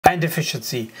iron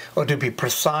deficiency, or to be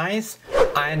precise,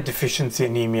 iron deficiency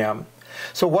anemia.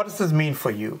 So what does this mean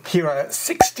for you? Here are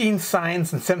 16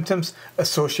 signs and symptoms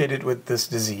associated with this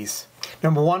disease.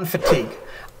 Number 1, fatigue.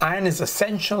 Iron is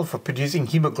essential for producing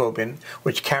hemoglobin,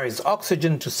 which carries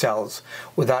oxygen to cells.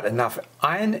 Without enough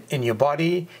iron in your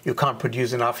body, you can't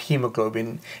produce enough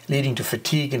hemoglobin, leading to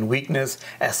fatigue and weakness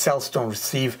as cells don't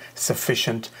receive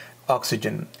sufficient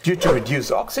oxygen. Due to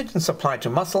reduced oxygen supply to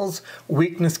muscles,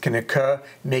 weakness can occur,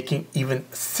 making even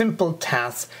simple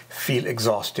tasks feel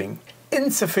exhausting.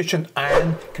 Insufficient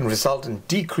iron can result in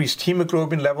decreased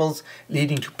hemoglobin levels,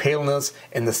 leading to paleness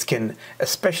in the skin,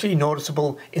 especially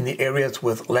noticeable in the areas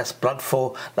with less blood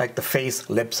flow like the face,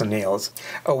 lips and nails.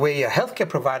 A way a healthcare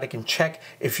provider can check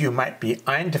if you might be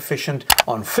iron deficient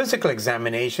on physical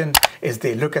examination is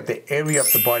they look at the area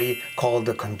of the body called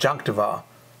the conjunctiva,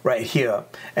 right here,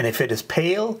 and if it is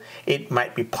pale, it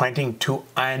might be pointing to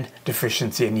iron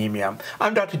deficiency anemia.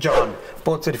 I'm Dr. John,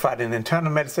 board certified in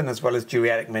internal medicine as well as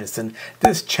geriatric medicine.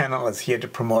 This channel is here to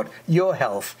promote your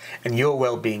health and your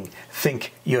well-being.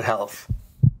 Think your health.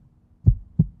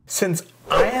 Since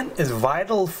iron is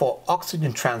vital for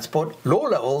oxygen transport, low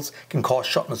levels can cause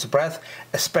shortness of breath,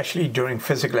 especially during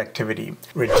physical activity.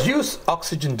 Reduced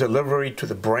oxygen delivery to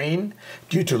the brain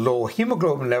due to low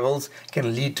hemoglobin levels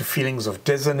can lead to feelings of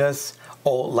dizziness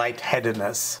or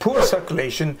lightheadedness. Poor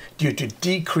circulation due to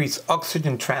decreased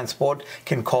oxygen transport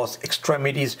can cause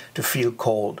extremities to feel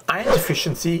cold. Iron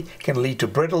deficiency can lead to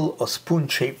brittle or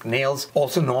spoon-shaped nails,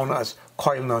 also known as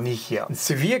koilonychia. In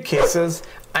severe cases,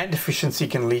 iron deficiency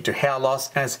can lead to hair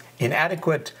loss as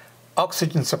inadequate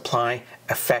oxygen supply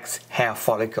affects hair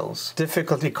follicles.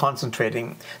 Difficulty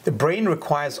concentrating. The brain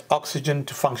requires oxygen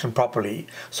to function properly,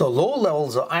 so low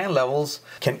levels of iron levels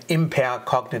can impair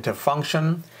cognitive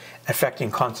function, affecting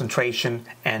concentration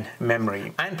and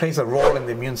memory. Iron plays a role in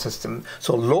the immune system,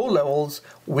 so low levels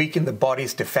weaken the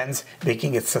body's defense,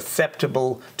 making it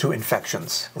susceptible to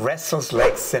infections. Restless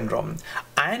leg syndrome.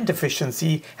 Iron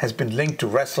deficiency has been linked to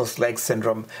restless leg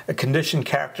syndrome, a condition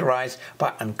characterized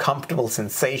by uncomfortable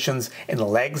sensations in the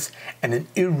legs and an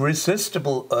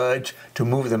irresistible urge to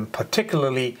move them,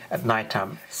 particularly at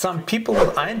nighttime. Some people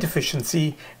with iron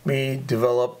deficiency may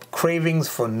develop cravings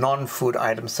for non-food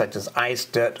items such as ice,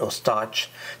 dirt, or starch.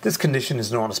 This condition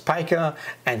is known as pica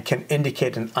and can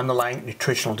indicate an underlying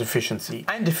nutritional deficiency.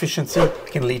 Iron deficiency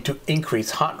can lead to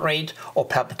increased heart rate or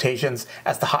palpitations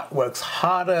as the heart works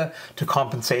harder to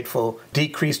compensate for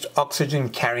decreased oxygen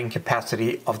carrying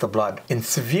capacity of the blood. In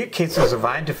severe cases of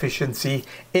iron deficiency,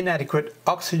 inadequate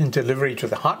oxygen delivery to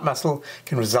the heart muscle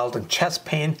can result in chest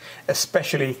pain,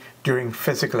 especially during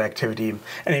physical activity.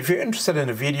 And if you're interested in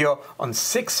a video on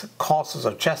 6 causes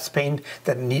of chest pain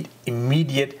that need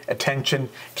immediate attention,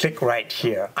 click right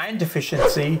here. Iron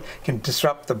deficiency can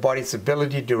disrupt the body's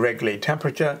ability to regulate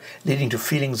temperature, leading to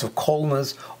feelings of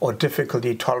coldness or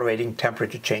difficulty tolerating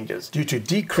temperature changes. Due to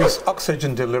decreased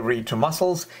oxygen delivery to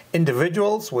muscles,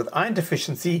 individuals with iron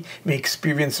deficiency may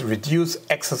experience reduced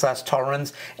exercise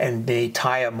tolerance and may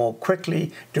tire more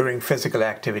quickly during physical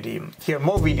activity. Here are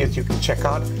more videos you can check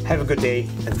out. Have a good day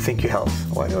and think your health.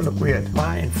 Oh, I don't look weird.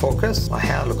 Bye, and focus. My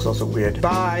hair looks also weird.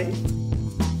 Bye.